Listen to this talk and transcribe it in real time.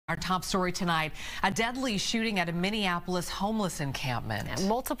Our top story tonight, a deadly shooting at a Minneapolis homeless encampment. And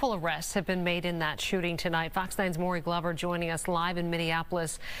multiple arrests have been made in that shooting tonight. Fox 9's Maury Glover joining us live in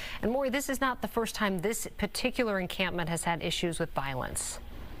Minneapolis. And Maury, this is not the first time this particular encampment has had issues with violence.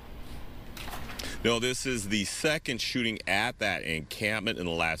 No, this is the second shooting at that encampment in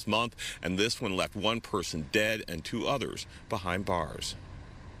the last month, and this one left one person dead and two others behind bars.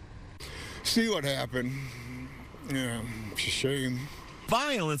 See what happened. Yeah, it's a shame.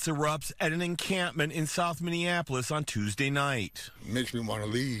 Violence erupts at an encampment in South Minneapolis on Tuesday night. Makes me want to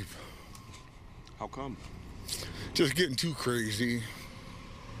leave. How come? Just getting too crazy.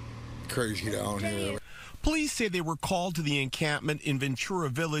 Crazy down here. Police say they were called to the encampment in Ventura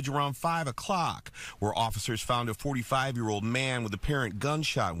Village around 5 o'clock, where officers found a 45-year-old man with apparent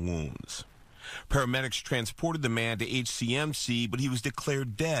gunshot wounds. Paramedics transported the man to HCMC, but he was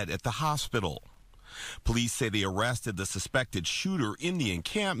declared dead at the hospital. Police say they arrested the suspected shooter in the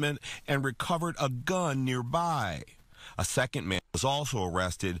encampment and recovered a gun nearby. A second man was also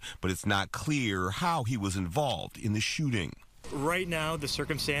arrested, but it's not clear how he was involved in the shooting. Right now, the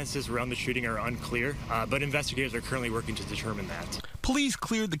circumstances around the shooting are unclear, but investigators are currently working to determine that. Police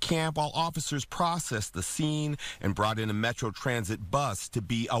cleared the camp while officers processed the scene and brought in a Metro Transit bus to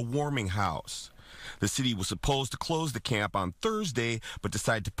be a warming house. The city was supposed to close the camp on Thursday, but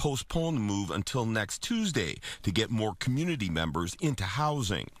decided to postpone the move until next Tuesday to get more community members into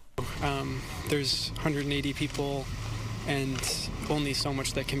housing. There's 180 people and only so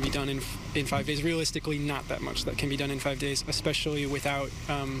much that can be done in 5 days. Realistically, not that much that can be done in 5 days, especially without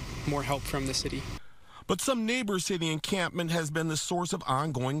more help from the city. But some neighbors say the encampment has been the source of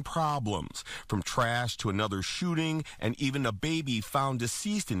ongoing problems, from trash to another shooting and even a baby found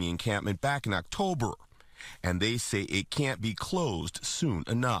deceased in the encampment back in October. And they say it can't be closed soon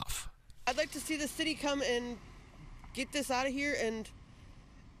enough. I'd like to see the city come and get this out of here and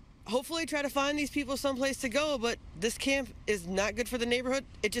hopefully try to find these people someplace to go, but this camp is not good for the neighborhood.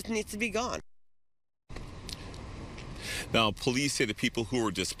 It just needs to be gone. Now, police say the people who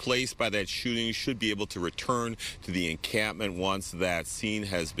were displaced by that shooting should be able to return to the encampment once that scene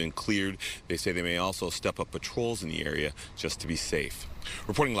has been cleared. They say they may also step up patrols in the area just to be safe.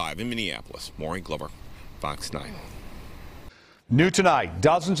 Reporting live in Minneapolis, Maury Glover, Fox 9. New tonight,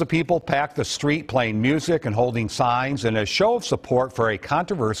 dozens of people packed the street playing music and holding signs in a show of support for a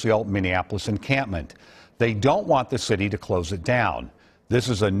controversial Minneapolis encampment. They don't want the city to close it down. This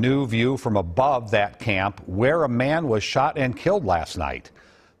is a new view from above that camp where a man was shot and killed last night.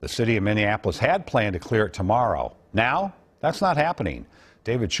 The city of Minneapolis had planned to clear it tomorrow. Now, that's not happening.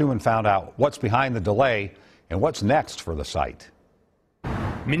 David Schuman found out what's behind the delay and what's next for the site.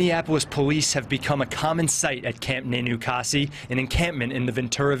 Minneapolis police have become a common sight at Camp Nenukasi, an encampment in the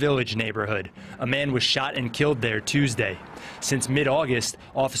Ventura Village neighborhood. A man was shot and killed there Tuesday. Since mid-August,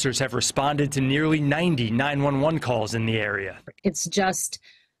 officers have responded to nearly 90 911 calls in the area. It's just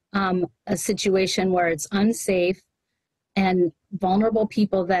a situation where it's unsafe and vulnerable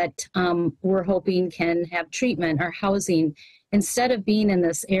people that we're hoping can have treatment or housing instead of being in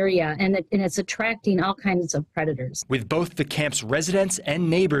this area, and it's attracting all kinds of predators. With both the camp's residents and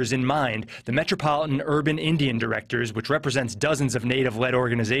neighbors in mind, the Metropolitan Urban Indian Directors, which represents dozens of Native-led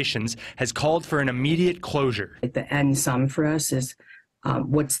organizations, has called for an immediate closure. The end sum for us is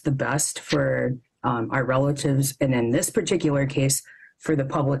what's the best for our relatives, and in this particular case, for the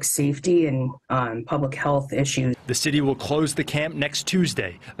public safety and public health issues. The city will close the camp next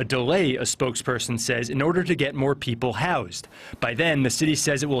Tuesday, a delay, a spokesperson says, in order to get more people housed. By then, the city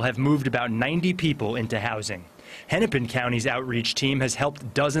says it will have moved about 90 people into housing. Hennepin County's outreach team has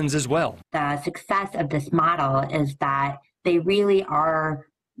helped dozens as well. The success of this model is that they really are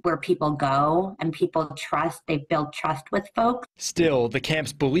where people go and people trust. They build trust with folks. Still, the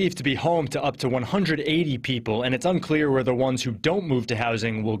camp's believed to be home to up to 180 people, and it's unclear where the ones who don't move to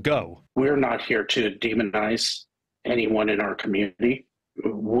housing will go. We're not here to demonize anyone in our community.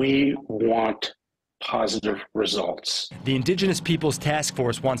 We want positive results. The Indigenous Peoples Task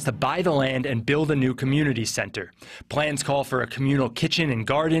Force wants to buy the land and build a new community center. Plans call for a communal kitchen and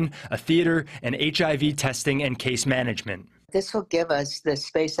garden, a theater, and HIV testing and case management. This will give us the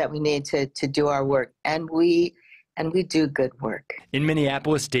space that we need to do our work, and we do good work. In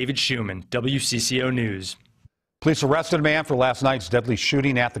Minneapolis, David Schuman, WCCO News. Police arrested a man for last night's deadly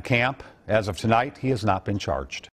shooting at the camp. As of tonight, he has not been charged.